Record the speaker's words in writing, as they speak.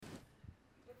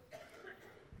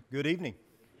Good evening.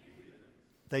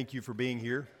 Thank you for being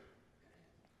here.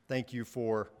 Thank you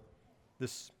for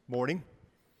this morning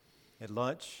at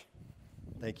lunch.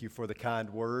 Thank you for the kind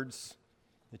words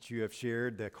that you have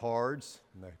shared, the cards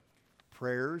and the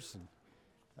prayers. And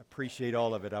I appreciate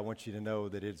all of it. I want you to know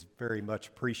that it's very much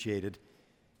appreciated.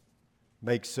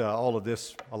 Makes all of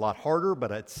this a lot harder,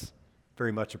 but it's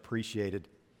very much appreciated.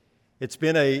 It's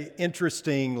been an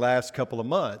interesting last couple of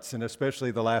months, and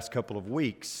especially the last couple of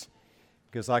weeks.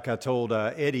 Because like I told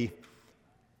Eddie,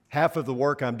 half of the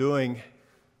work I'm doing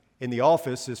in the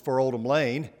office is for Oldham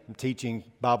Lane. I'm teaching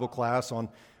Bible class on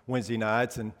Wednesday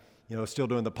nights and, still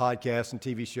doing the podcast and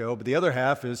TV show. But the other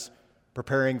half is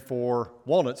preparing for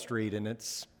Walnut Street, and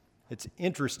it's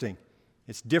interesting.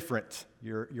 It's different.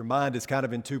 Your mind is kind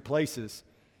of in two places.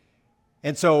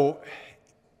 And so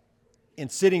in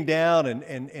sitting down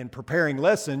and preparing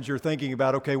lessons, you're thinking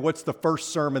about, okay, what's the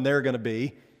first sermon there going to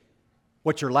be?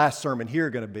 What's your last sermon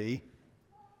here going to be?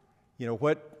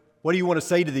 What do you want to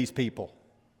say to these people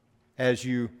as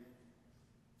you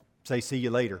say, see you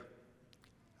later?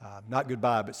 Not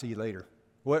goodbye, but see you later.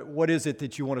 What is it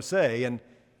that you want to say?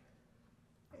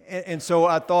 And so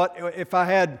I thought if I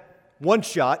had one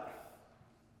shot,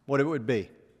 what it would be.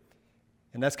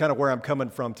 And that's kind of where I'm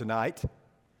coming from tonight.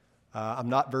 I'm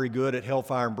not very good at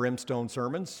hellfire and brimstone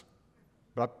sermons,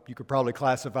 but you could probably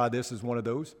classify this as one of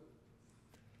those.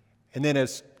 And then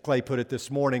as Clay put it this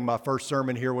morning, my first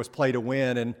sermon here was Play to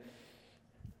Win, and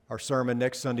our sermon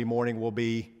next Sunday morning will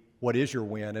be What is Your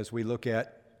Win, as we look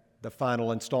at the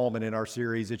final installment in our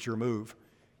series, It's Your Move.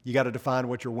 You got to define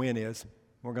what your win is.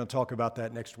 We're going to talk about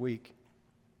that next week.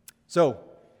 So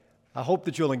I hope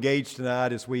that you'll engage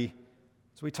tonight as we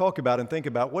talk about and think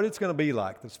about what it's going to be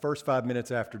like this first 5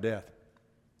 minutes after death.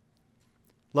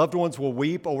 Loved ones will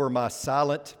weep over my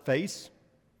silent face,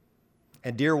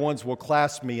 and dear ones will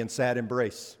clasp me in sad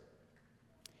embrace.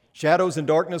 Shadows and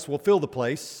darkness will fill the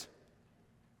place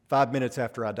 5 minutes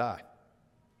after I die.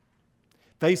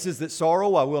 Faces that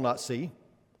sorrow I will not see.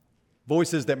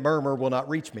 Voices that murmur will not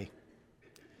reach me.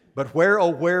 But where, oh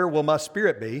where will my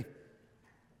spirit be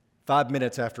 5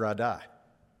 minutes after I die?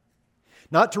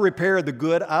 Not to repair the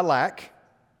good I lack,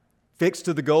 fixed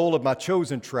to the goal of my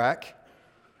chosen track.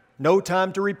 No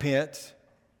time to repent,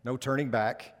 no turning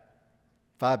back.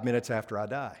 5 minutes after I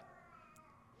die.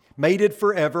 Mated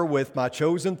forever with my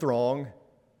chosen throng,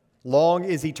 long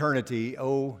is eternity,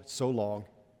 oh, so long.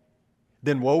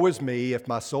 Then woe is me if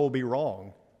my soul be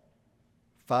wrong,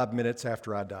 5 minutes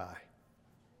after I die.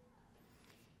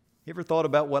 You ever thought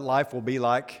about what life will be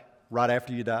like right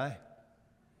after you die?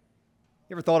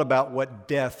 You ever thought about what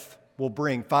death will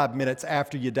bring 5 minutes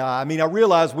after you die? I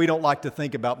realize we don't like to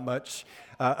think about much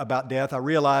about death. I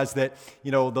realize that,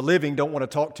 the living don't want to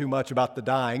talk too much about the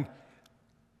dying.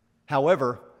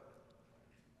 However,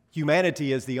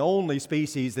 humanity is the only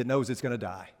species that knows it's going to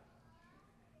die.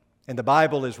 And the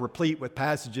Bible is replete with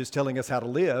passages telling us how to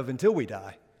live until we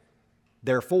die.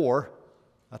 Therefore,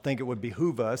 I think it would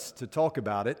behoove us to talk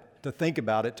about it, to think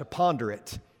about it, to ponder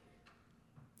it.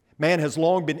 Man has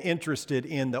long been interested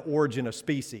in the origin of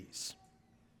species,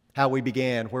 how we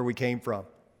began, where we came from.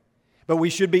 But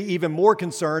we should be even more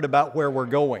concerned about where we're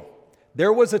going.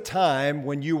 There was a time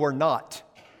when you were not,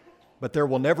 but there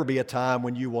will never be a time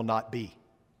when you will not be.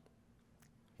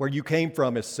 Where you came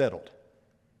from is settled.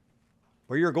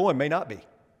 Where you're going may not be.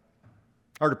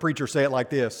 I heard a preacher say it like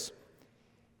this: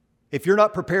 if you're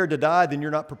not prepared to die, then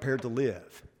you're not prepared to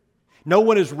live. No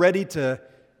one is ready to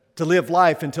live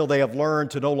life until they have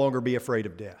learned to no longer be afraid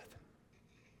of death.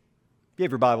 If you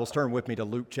have your Bibles, turn with me to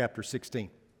Luke chapter 16.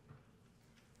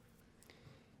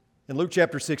 In Luke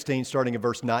chapter 16, starting in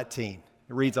verse 19,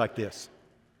 it reads like this.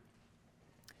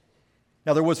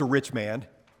 Now there was a rich man,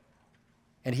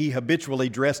 and he habitually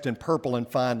dressed in purple and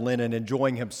fine linen,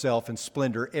 enjoying himself in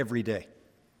splendor every day.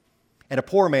 And a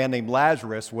poor man named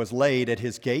Lazarus was laid at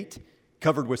his gate,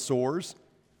 covered with sores,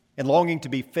 and longing to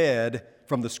be fed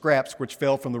from the scraps which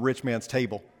fell from the rich man's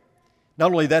table.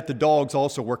 Not only that, the dogs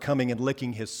also were coming and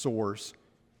licking his sores.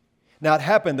 Now it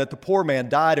happened that the poor man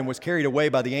died and was carried away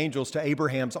by the angels to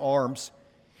Abraham's arms.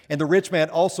 And the rich man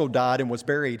also died and was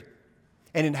buried.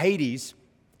 And in Hades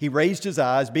he raised his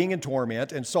eyes, being in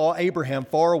torment, and saw Abraham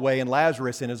far away and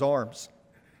Lazarus in his arms.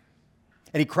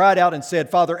 And he cried out and said,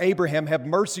 Father Abraham, have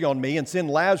mercy on me and send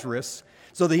Lazarus,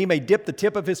 so that he may dip the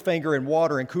tip of his finger in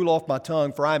water and cool off my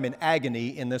tongue, for I am in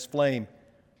agony in this flame.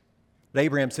 But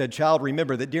Abraham said, Child,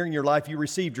 remember that during your life you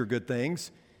received your good things,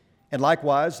 and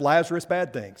likewise Lazarus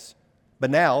bad things. But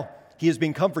now he is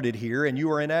being comforted here, and you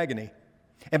are in agony.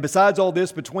 And besides all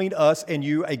this, between us and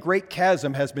you, a great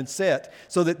chasm has been set,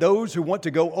 so that those who want to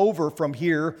go over from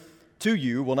here to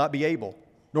you will not be able,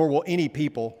 nor will any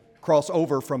people cross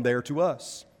over from there to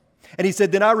us. And he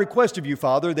said, then I request of you,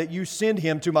 Father, that you send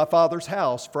him to my father's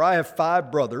house, for I have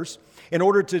 5 brothers, in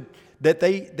order that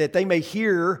they may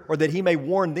hear, or that he may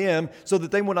warn them, so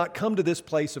that they will not come to this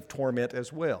place of torment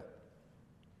as well.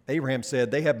 Abraham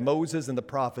said, they have Moses and the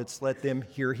prophets, let them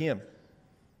hear him.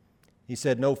 He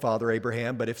said, no, Father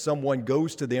Abraham, but if someone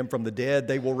goes to them from the dead,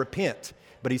 they will repent.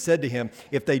 But he said to him,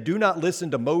 if they do not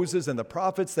listen to Moses and the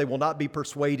prophets, they will not be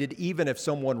persuaded, even if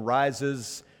someone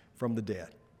rises from the dead.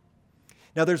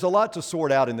 Now, there's a lot to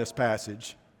sort out in this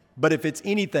passage, but if it's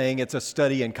anything, it's a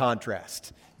study in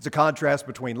contrast. It's a contrast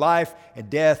between life and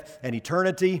death and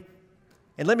eternity.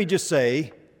 And let me just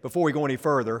say, before we go any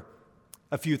further,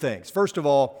 a few things. First of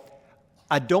all,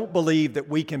 I don't believe that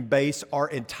we can base our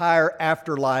entire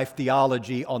afterlife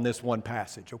theology on this one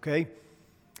passage, okay?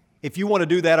 If you want to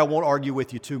do that, I won't argue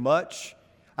with you too much.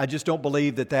 I just don't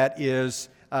believe that that is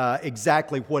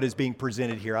exactly what is being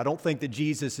presented here. I don't think that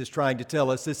Jesus is trying to tell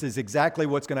us this is exactly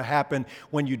what's going to happen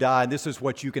when you die, and this is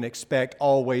what you can expect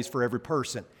always for every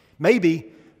person.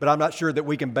 Maybe, but I'm not sure that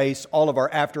we can base all of our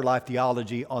afterlife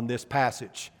theology on this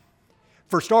passage.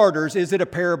 For starters, is it a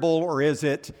parable or is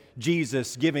it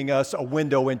Jesus giving us a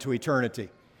window into eternity?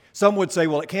 Some would say,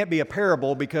 well, it can't be a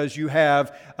parable because you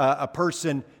have a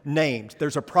person named.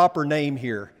 There's a proper name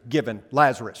here given,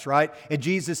 Lazarus, right? And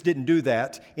Jesus didn't do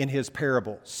that in his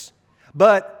parables.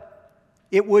 But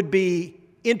it would be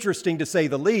interesting, to say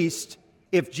the least,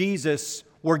 if Jesus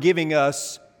were giving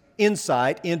us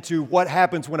insight into what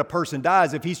happens when a person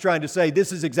dies. If he's trying to say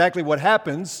this is exactly what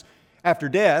happens after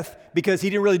death, because he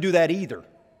didn't really do that either.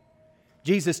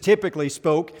 Jesus typically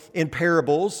spoke in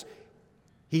parables.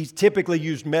 He typically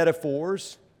used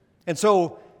metaphors. And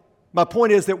so my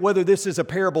point is that whether this is a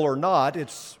parable or not,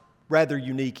 it's rather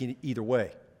unique in either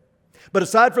way. But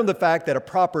aside from the fact that a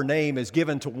proper name is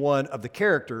given to one of the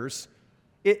characters,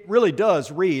 it really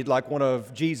does read like one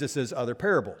of Jesus' other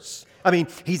parables. I mean,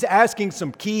 he's asking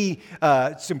some key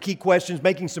questions,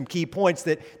 making some key points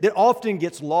that often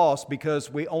gets lost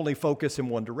because we only focus in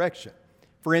one direction.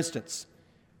 For instance,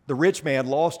 the rich man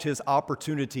lost his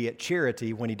opportunity at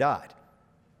charity when he died.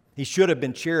 He should have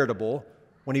been charitable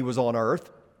when he was on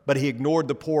earth, but he ignored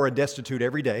the poor and destitute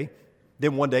every day.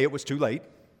 Then one day it was too late.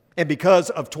 And because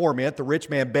of torment, the rich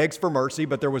man begs for mercy,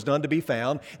 but there was none to be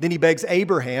found. Then he begs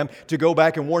Abraham to go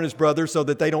back and warn his brothers so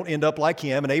that they don't end up like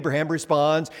him. And Abraham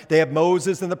responds, they have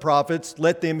Moses and the prophets,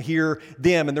 let them hear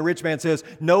them. And the rich man says,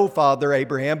 no, Father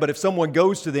Abraham, but if someone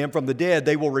goes to them from the dead,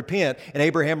 they will repent. And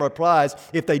Abraham replies,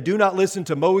 if they do not listen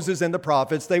to Moses and the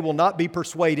prophets, they will not be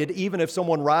persuaded, even if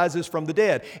someone rises from the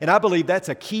dead. And I believe that's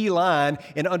a key line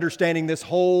in understanding this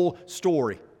whole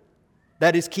story.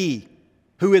 That is key.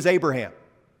 Who is Abraham?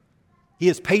 He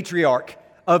is patriarch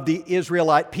of the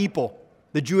Israelite people,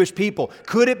 the Jewish people.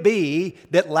 Could it be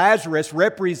that Lazarus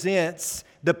represents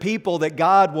the people that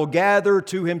God will gather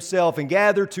to himself and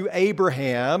gather to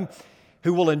Abraham,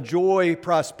 who will enjoy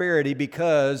prosperity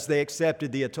because they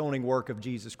accepted the atoning work of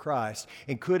Jesus Christ?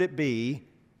 And could it be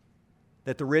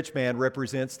that the rich man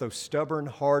represents those stubborn,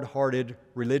 hard-hearted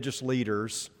religious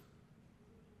leaders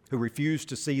who refuse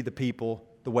to see the people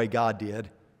the way God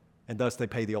did, and thus they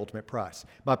pay the ultimate price?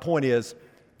 My point is,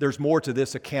 there's more to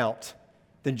this account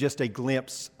than just a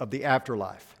glimpse of the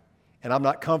afterlife. And I'm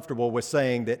not comfortable with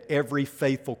saying that every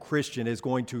faithful Christian is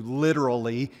going to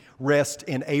literally rest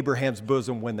in Abraham's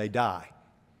bosom when they die.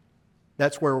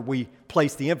 That's where we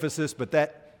place the emphasis, but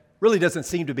that really doesn't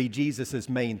seem to be Jesus'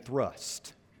 main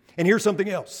thrust. And here's something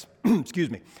else. Excuse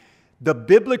me. The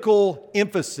biblical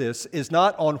emphasis is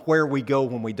not on where we go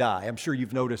when we die. I'm sure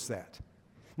you've noticed that.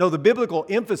 No, the biblical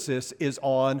emphasis is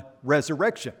on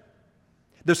resurrection.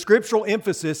 The scriptural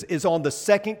emphasis is on the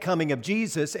second coming of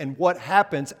Jesus and what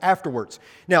happens afterwards.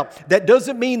 Now, that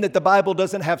doesn't mean that the Bible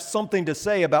doesn't have something to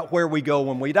say about where we go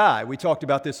when we die. We talked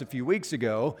about this a few weeks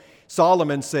ago.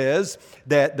 Solomon says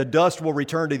that the dust will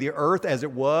return to the earth as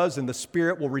it was, and the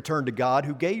spirit will return to God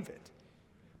who gave it.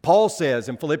 Paul says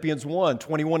in Philippians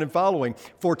 1:21 and following,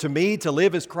 for to me to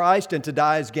live is Christ and to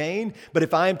die is gain. But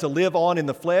if I am to live on in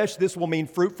the flesh, this will mean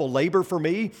fruitful labor for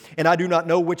me, and I do not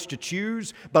know which to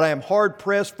choose, but I am hard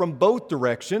pressed from both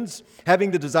directions, having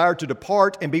the desire to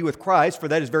depart and be with Christ, for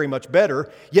that is very much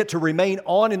better, yet to remain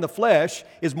on in the flesh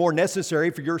is more necessary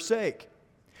for your sake.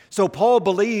 So Paul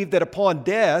believed that upon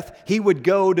death, he would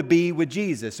go to be with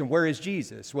Jesus. And where is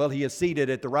Jesus? Well, he is seated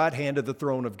at the right hand of the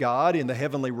throne of God in the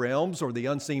heavenly realms or the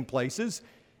unseen places.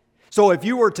 So if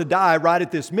you were to die right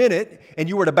at this minute and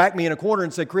you were to back me in a corner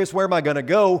and say, Chris, where am I going to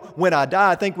go when I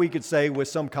die? I think we could say with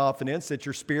some confidence that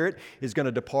your spirit is going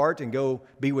to depart and go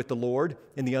be with the Lord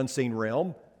in the unseen realm.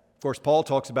 Of course, Paul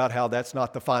talks about how that's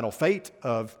not the final fate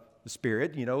of the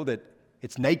spirit, that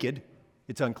It's naked,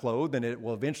 it's unclothed, and it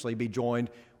will eventually be joined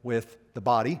with the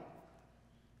body.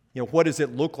 What does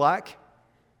it look like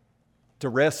to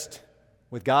rest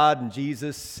with God and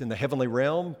Jesus in the heavenly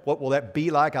realm? What will that be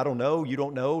like? I don't know. You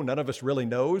don't know. None of us really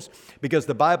knows, because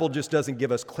the Bible just doesn't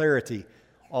give us clarity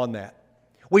on that.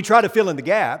 We try to fill in the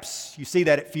gaps. You see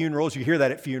that at funerals. You hear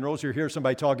that at funerals. You hear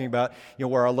somebody talking about,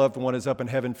 where our loved one is up in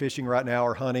heaven fishing right now,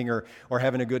 or hunting, or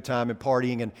having a good time and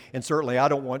partying. And certainly I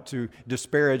don't want to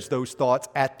disparage those thoughts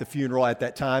at the funeral at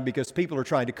that time, because people are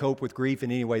trying to cope with grief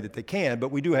in any way that they can.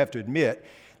 But we do have to admit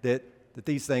that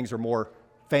these things are more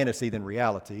fantasy than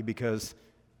reality, because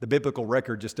the biblical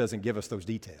record just doesn't give us those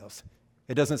details.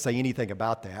 It doesn't say anything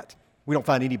about that. We don't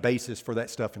find any basis for that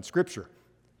stuff in Scripture.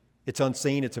 It's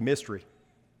unseen. It's a mystery.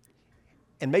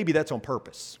 And maybe that's on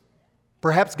purpose.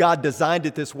 Perhaps God designed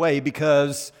it this way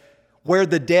because where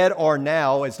the dead are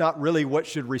now is not really what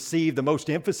should receive the most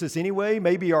emphasis anyway.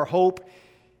 Maybe our hope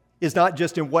is not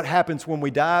just in what happens when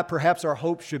we die. Perhaps our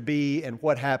hope should be in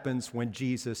what happens when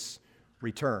Jesus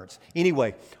returns.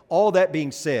 Anyway, all that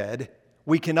being said,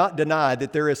 we cannot deny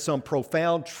that there is some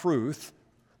profound truth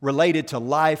related to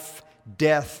life,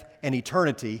 death, and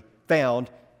eternity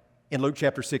found in Luke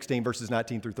chapter 16, verses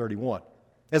 19 through 31.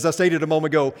 As I stated a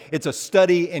moment ago, it's a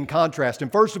study in contrast.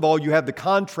 And first of all, you have the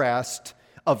contrast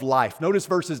of life. Notice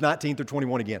verses 19 through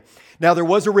 21 again. Now there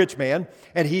was a rich man,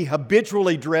 and he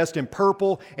habitually dressed in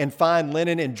purple and fine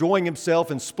linen, enjoying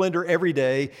himself in splendor every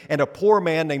day. And a poor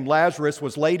man named Lazarus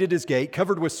was laid at his gate,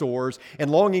 covered with sores, and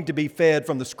longing to be fed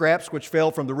from the scraps which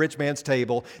fell from the rich man's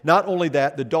table. Not only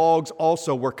that, the dogs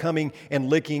also were coming and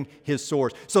licking his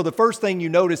sores. So the first thing you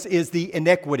notice is the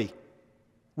inequity.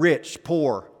 Rich,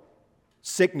 poor,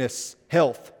 sickness,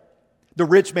 health. The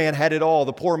rich man had it all.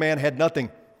 The poor man had nothing.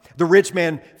 The rich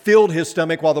man filled his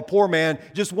stomach while the poor man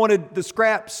just wanted the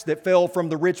scraps that fell from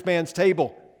the rich man's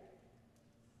table.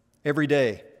 Every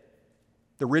day,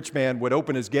 the rich man would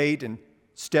open his gate and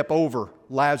step over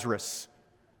Lazarus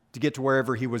to get to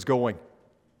wherever he was going.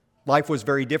 Life was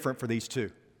very different for these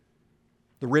two.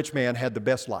 The rich man had the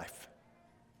best life.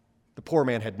 The poor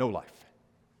man had no life.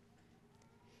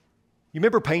 You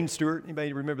remember Payne Stewart?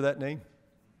 Anybody remember that name?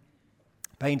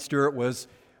 Payne Stewart was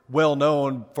well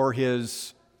known for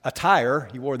his attire.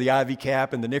 He wore the ivy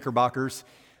cap and the knickerbockers.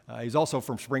 He's also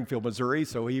from Springfield, Missouri,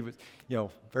 so he was,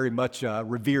 very much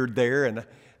revered there. And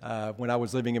when I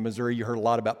was living in Missouri, you heard a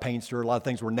lot about Payne Stewart. A lot of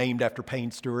things were named after Payne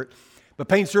Stewart. But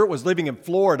Payne Stewart was living in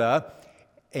Florida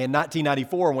in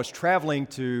 1994 and was traveling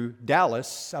to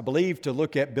Dallas, I believe, to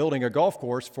look at building a golf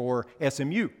course for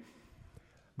SMU.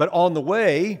 But on the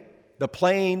way, the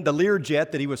plane, the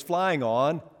Learjet that he was flying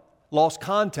on, lost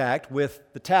contact with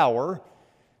the tower.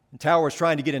 The tower was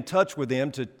trying to get in touch with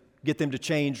them to get them to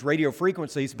change radio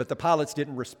frequencies, but the pilots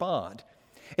didn't respond.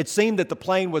 It seemed that the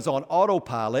plane was on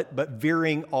autopilot, but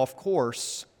veering off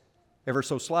course ever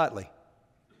so slightly.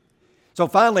 So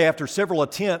finally, after several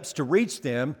attempts to reach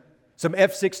them, some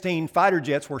F-16 fighter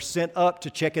jets were sent up to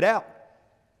check it out.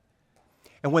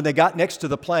 And when they got next to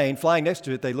the plane, flying next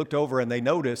to it, they looked over and they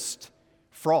noticed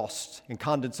frost and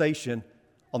condensation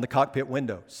on the cockpit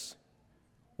windows,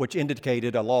 which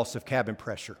indicated a loss of cabin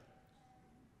pressure.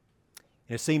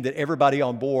 And it seemed that everybody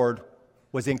on board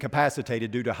was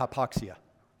incapacitated due to hypoxia.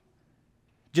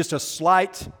 Just a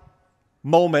slight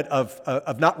moment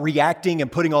of not reacting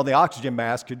and putting on the oxygen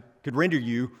mask could render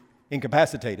you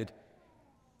incapacitated.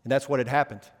 And that's what had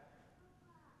happened.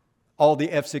 All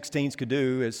the F-16s could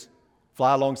do is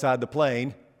fly alongside the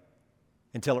plane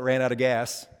until it ran out of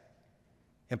gas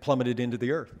and plummeted into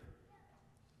the earth.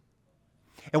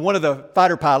 And one of the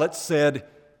fighter pilots said,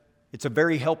 it's a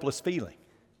very helpless feeling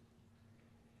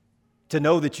to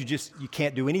know that you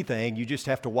can't do anything. You just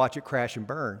have to watch it crash and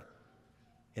burn,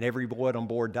 and everyone on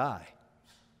board die.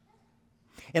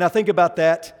 And I think about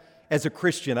that as a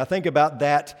Christian. I think about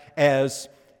that as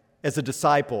a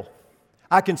disciple.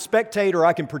 I can spectate or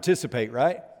I can participate,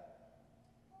 right?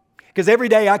 Because every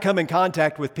day I come in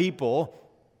contact with people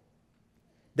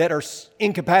that are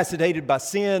incapacitated by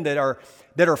sin, that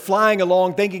are flying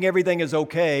along thinking everything is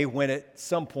okay, when at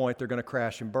some point they're going to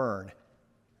crash and burn.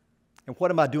 And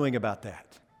what am I doing about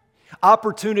that?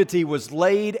 Opportunity was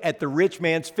laid at the rich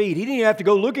man's feet. He didn't even have to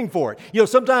go looking for it.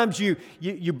 Sometimes you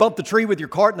bump the tree with your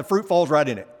cart and the fruit falls right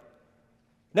in it.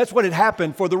 That's what had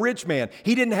happened for the rich man.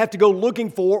 He didn't have to go looking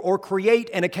for or create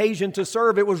an occasion to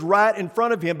serve. It was right in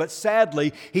front of him, but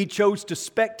sadly, he chose to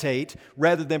spectate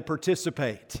rather than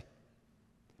participate.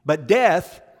 But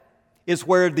death is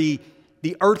where the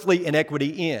earthly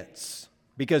inequity ends,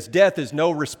 because death is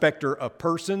no respecter of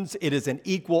persons. It is an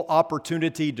equal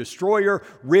opportunity destroyer.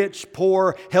 Rich,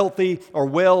 poor, healthy, or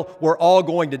well, we're all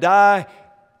going to die.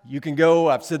 You can go,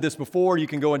 I've said this before, you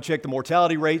can go and check the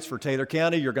mortality rates for Taylor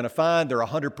County. You're going to find they're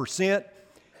 100%.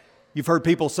 You've heard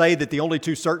people say that the only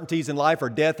two certainties in life are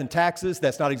death and taxes.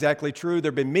 That's not exactly true.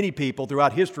 There have been many people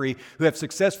throughout history who have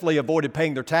successfully avoided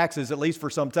paying their taxes, at least for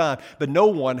some time, but no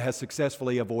one has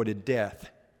successfully avoided death.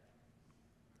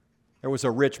 There was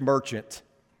a rich merchant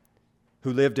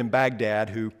who lived in Baghdad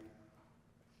who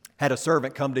had a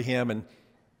servant come to him and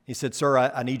he said, "Sir,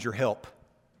 I need your help."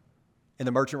 And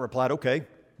the merchant replied, "Okay,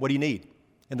 what do you need?"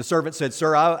 And the servant said,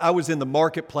 "Sir, I was in the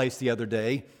marketplace the other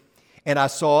day and I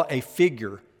saw a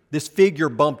figure. This figure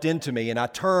bumped into me and I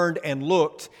turned and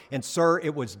looked, and sir,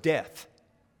 it was death.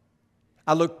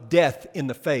 I looked death in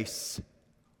the face."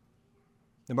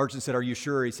 The merchant said, "Are you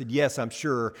sure?" He said, "Yes, I'm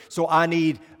sure. So I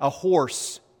need a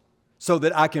horse so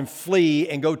that I can flee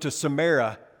and go to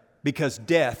Samaria because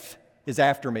death is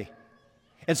after me."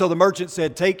 And so the merchant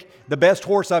said, "Take the best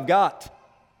horse I've got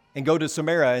and go to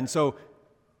Samaria." And so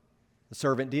the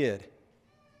servant did.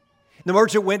 The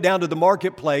merchant went down to the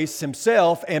marketplace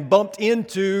himself and bumped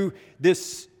into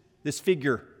this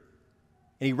figure.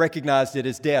 And he recognized it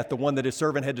as death, the one that his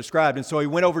servant had described. And so he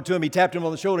went over to him, he tapped him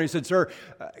on the shoulder, and he said, "Sir,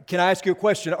 can I ask you a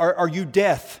question? Are you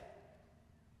death?"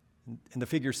 And the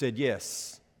figure said,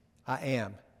 "Yes, I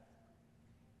am."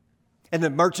 And the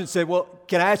merchant said, "Well,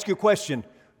 can I ask you a question?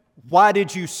 Why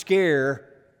did you scare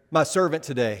my servant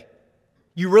today?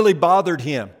 You really bothered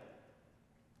him."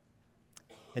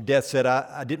 And death said,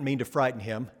 I didn't mean to frighten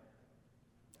him.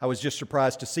 I was just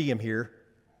surprised to see him here.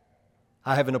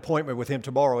 I have an appointment with him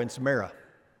tomorrow in Samaria."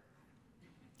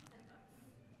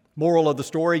 Moral of the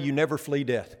story, you never flee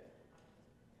death.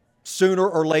 Sooner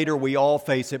or later, we all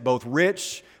face it, both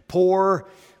rich, poor,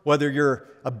 whether you're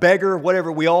a beggar,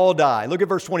 whatever, we all die. Look at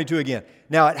verse 22 again.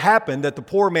 "Now it happened that the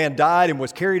poor man died and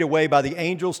was carried away by the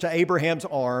angels to Abraham's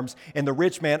arms, and the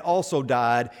rich man also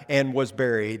died and was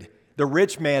buried." The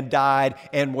rich man died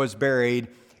and was buried.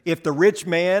 If the rich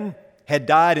man had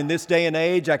died in this day and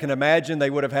age, I can imagine they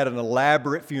would have had an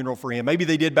elaborate funeral for him. Maybe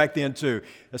they did back then too.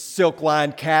 A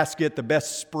silk-lined casket, the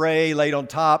best spray laid on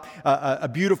top, a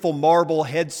beautiful marble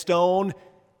headstone.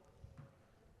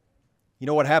 You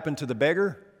know what happened to the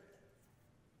beggar?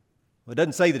 Well, it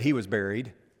doesn't say that he was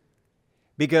buried,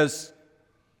 because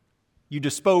you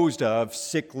disposed of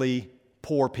sickly,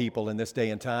 poor people in this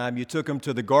day and time. You took them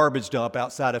to the garbage dump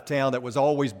outside of town that was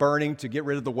always burning to get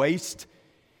rid of the waste.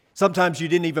 Sometimes you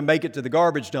didn't even make it to the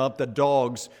garbage dump. The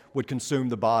dogs would consume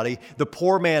the body. The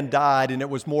poor man died, and it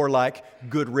was more like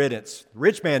good riddance. The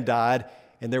rich man died,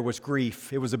 and there was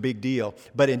grief. It was a big deal.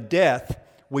 But in death,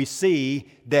 we see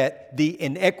that the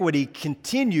inequity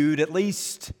continued, at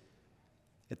least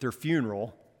at their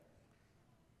funeral.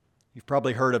 You've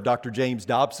probably heard of Dr. James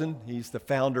Dobson. He's the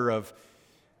founder of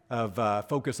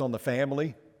Focus on the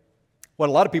Family. What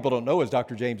a lot of people don't know is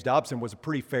Dr. James Dobson was a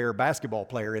pretty fair basketball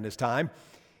player in his time.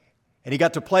 And he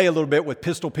got to play a little bit with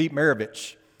Pistol Pete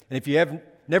Maravich. And if you haven't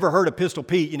never heard of Pistol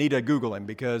Pete, you need to Google him,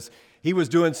 because he was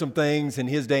doing some things in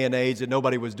his day and age that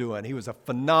nobody was doing. He was a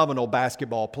phenomenal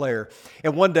basketball player.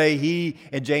 And one day he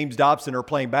and James Dobson are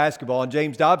playing basketball, and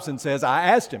James Dobson says, I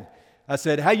asked him, I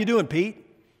said, "How you doing, Pete?"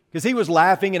 Because he was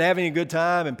laughing and having a good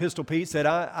time, and Pistol Pete said,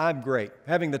 I'm great,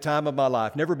 having the time of my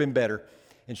life, never been better.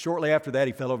 And shortly after that,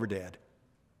 he fell over dead.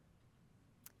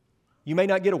 You may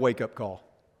not get a wake-up call.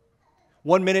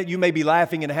 One minute you may be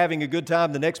laughing and having a good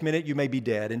time, the next minute you may be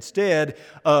dead. Instead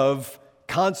of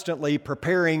constantly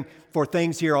preparing for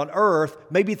things here on earth,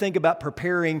 maybe think about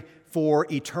preparing for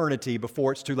eternity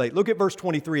before it's too late. Look at verse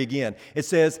 23 again. It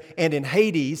says, "And in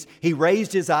Hades he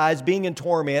raised his eyes, being in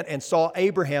torment, and saw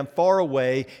Abraham far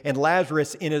away and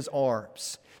Lazarus in his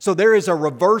arms." So there is a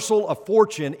reversal of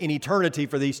fortune in eternity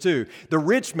for these two. The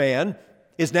rich man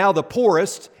is now the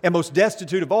poorest and most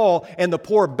destitute of all, and the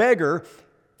poor beggar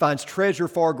finds treasure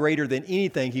far greater than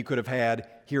anything he could have had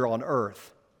here on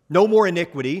earth. No more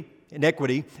inequity.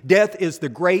 Death is the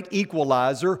great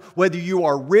equalizer. Whether you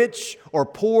are rich or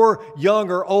poor,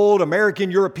 young or old, American,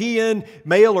 European,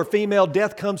 male or female,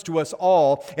 death comes to us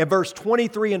all. And verse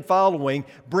 23 and following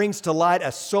brings to light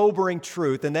a sobering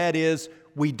truth, and that is,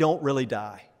 we don't really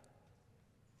die.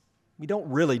 We don't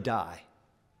really die.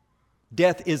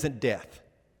 Death isn't death.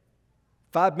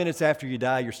 5 minutes after you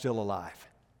die, you're still alive.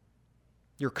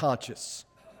 You're conscious.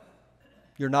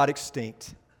 You're not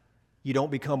extinct. You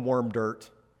don't become worm dirt.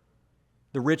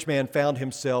 The rich man found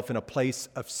himself in a place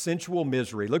of sensual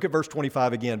misery. Look at verse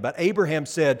 25 again. "But Abraham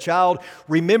said, 'Child,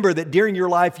 remember that during your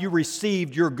life you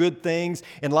received your good things,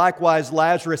 and likewise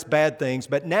Lazarus bad things.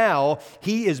 But now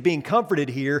he is being comforted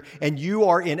here, and you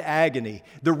are in agony.'"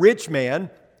 The rich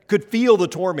man could feel the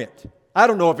torment. I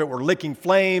don't know if it were licking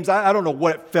flames. I don't know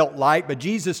what it felt like, but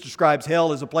Jesus describes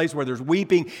hell as a place where there's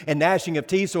weeping and gnashing of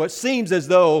teeth. So it seems as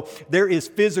though there is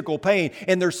physical pain,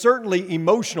 and there's certainly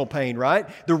emotional pain, right?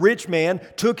 The rich man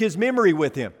took his memory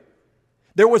with him.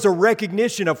 There was a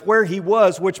recognition of where he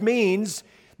was, which means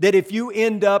that if you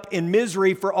end up in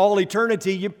misery for all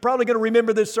eternity, you're probably going to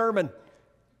remember this sermon.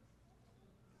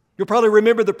 You'll probably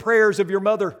remember the prayers of your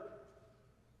mother.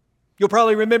 You'll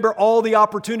probably remember all the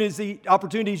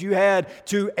opportunities you had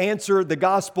to answer the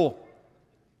gospel.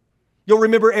 You'll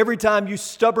remember every time you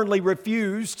stubbornly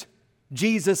refused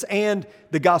Jesus and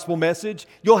the gospel message.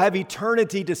 You'll have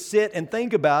eternity to sit and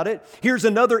think about it. Here's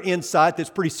another insight that's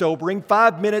pretty sobering.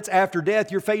 5 minutes after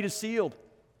death, your fate is sealed.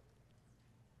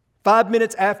 5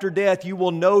 minutes after death, you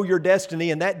will know your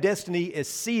destiny, and that destiny is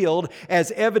sealed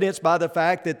as evidenced by the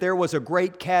fact that there was a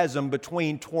great chasm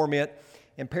between torment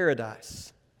and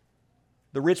paradise.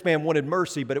 The rich man wanted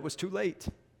mercy, but it was too late.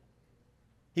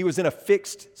 He was in a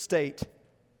fixed state.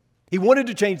 He wanted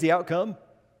to change the outcome,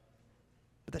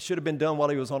 but that should have been done while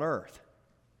he was on earth.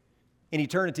 In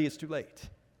eternity, it's too late.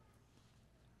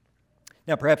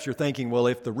 Now, perhaps you're thinking, well,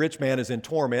 if the rich man is in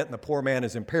torment and the poor man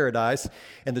is in paradise,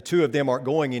 and the two of them aren't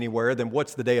going anywhere, then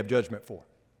what's the day of judgment for?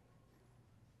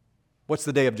 What's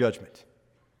the day of judgment?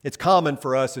 It's common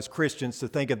for us as Christians to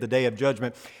think of the day of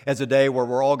judgment as a day where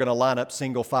we're all going to line up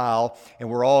single file and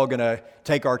we're all going to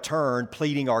take our turn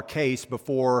pleading our case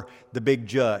before the big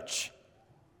judge.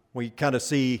 We kind of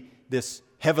see this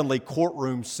heavenly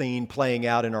courtroom scene playing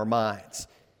out in our minds.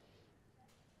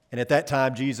 And at that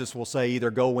time, Jesus will say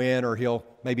either go in or he'll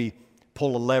maybe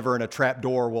pull a lever and a trap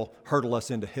door will hurtle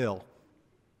us into hell.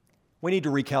 We need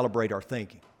to recalibrate our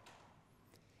thinking.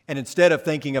 And instead of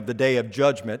thinking of the day of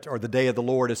judgment or the day of the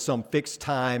Lord as some fixed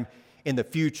time in the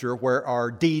future where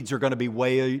our deeds are going to be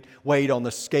weighed on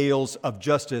the scales of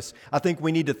justice, I think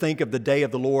we need to think of the day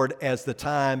of the Lord as the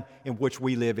time in which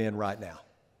we live in right now.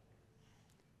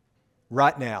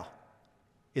 Right now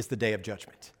is the day of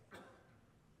judgment.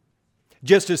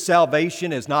 Just as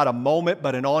salvation is not a moment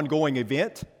but an ongoing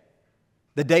event,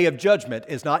 the day of judgment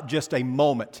is not just a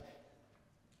moment.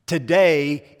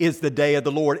 Today is the day of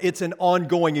the Lord. It's an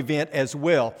ongoing event as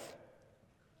well.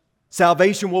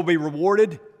 Salvation will be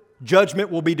rewarded.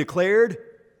 Judgment will be declared.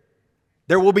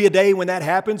 There will be a day when that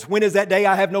happens. When is that day?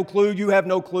 I have no clue. You have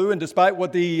no clue. And despite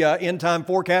what the end-time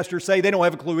forecasters say, they don't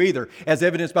have a clue either, as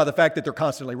evidenced by the fact that they're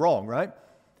constantly wrong, right?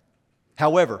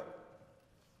 However,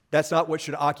 that's not what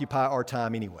should occupy our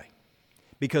time anyway.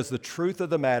 Because the truth of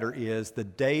the matter is the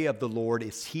day of the Lord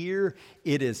is here.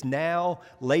 It is now.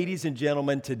 Ladies and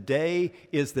gentlemen, today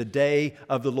is the day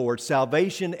of the Lord.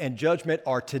 Salvation and judgment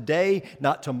are today,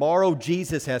 not tomorrow.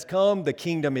 Jesus has come. The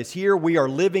kingdom is here. We are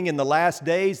living in the last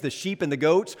days. The sheep and the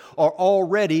goats are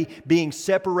already being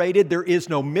separated. There is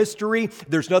no mystery.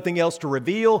 There's nothing else to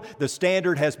reveal. The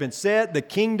standard has been set. The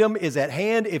kingdom is at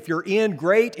hand. If you're in,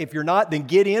 great. If you're not, then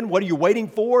get in. What are you waiting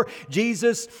for?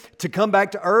 Jesus to come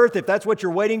back to earth. If that's what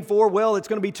you're waiting for, well, it's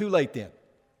going to be too late then.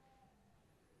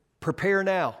 Prepare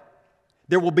now.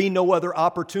 There will be no other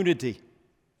opportunity.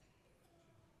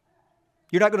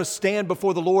 You're not going to stand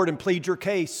before the Lord and plead your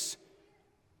case.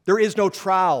 There is no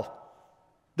trial.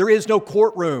 There is no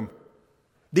courtroom.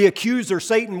 The accuser,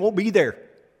 Satan, won't be there.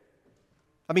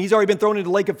 I mean, he's already been thrown into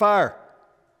the lake of fire.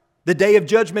 The day of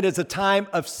judgment is a time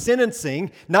of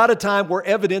sentencing, not a time where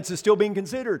evidence is still being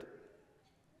considered.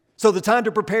 So the time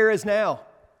to prepare is now.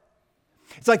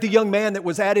 It's like the young man that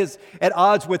was at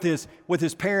odds with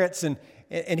his parents, and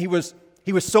he was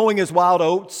sowing his wild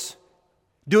oats,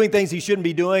 doing things he shouldn't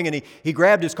be doing, and he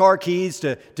grabbed his car keys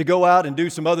to go out and do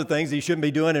some other things he shouldn't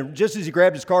be doing. And just as he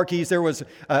grabbed his car keys, there was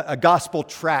a gospel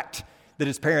tract that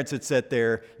his parents had set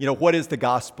there. You know, what is the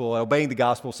gospel? Obeying the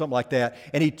gospel, something like that.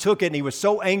 And he took it and he was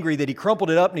so angry that he crumpled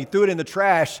it up and he threw it in the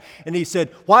trash. And he said,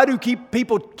 why do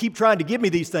people keep trying to give me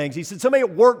these things? He said, somebody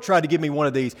at work tried to give me one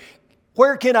of these.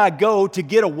 Where can I go to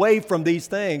get away from these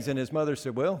things? And his mother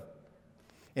said, well,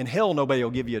 in hell nobody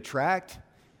will give you a tract,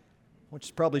 which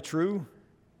is probably true.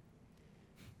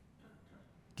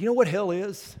 Do you know what hell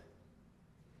is?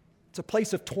 It's a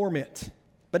place of torment.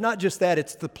 But not just that,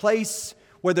 it's the place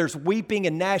where there's weeping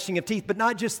and gnashing of teeth. But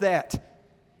not just that.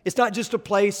 It's not just a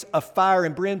place of fire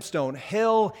and brimstone.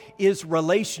 Hell is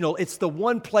relational. It's the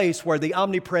one place where the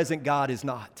omnipresent God is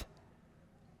not.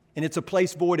 And it's a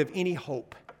place void of any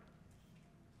hope.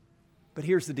 But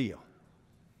here's the deal.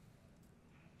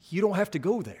 You don't have to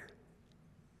go there.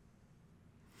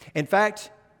 In fact,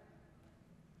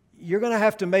 you're going to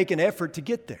have to make an effort to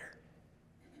get there.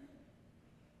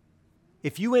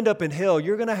 If you end up in hell,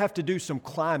 you're going to have to do some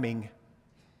climbing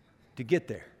to get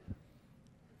there.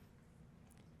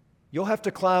 You'll have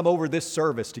to climb over this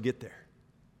service to get there.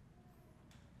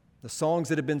 the songs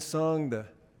that have been sung, the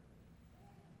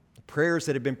prayers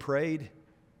that have been prayed,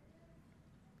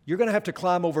 you're going to have to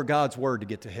climb over God's Word to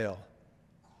get to hell.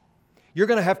 You're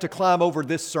going to have to climb over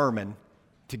this sermon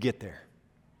to get there.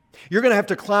 You're going to have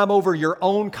to climb over your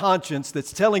own conscience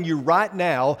that's telling you right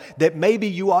now that maybe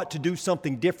you ought to do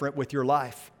something different with your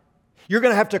life. You're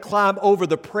going to have to climb over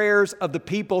the prayers of the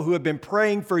people who have been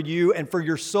praying for you and for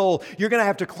your soul. You're going to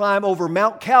have to climb over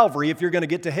Mount Calvary if you're going to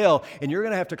get to hell. And you're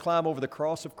going to have to climb over the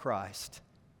cross of Christ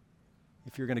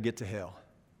if you're going to get to hell.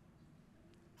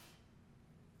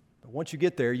 But once you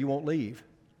get there, you won't leave.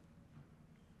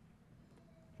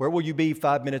 Where will you be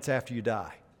 5 minutes after you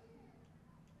die?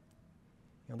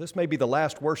 This may be the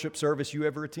last worship service you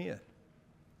ever attend.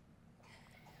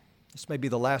 This may be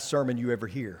the last sermon you ever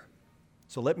hear.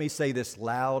 So let me say this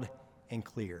loud and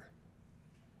clear.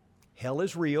 Hell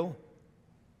is real,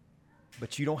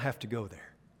 but you don't have to go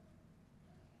there.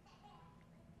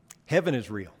 Heaven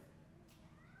is real,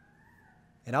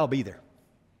 and I'll be there.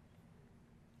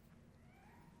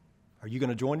 Are you going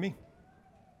to join me?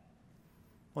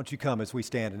 Why don't you come as we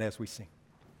stand and as we sing?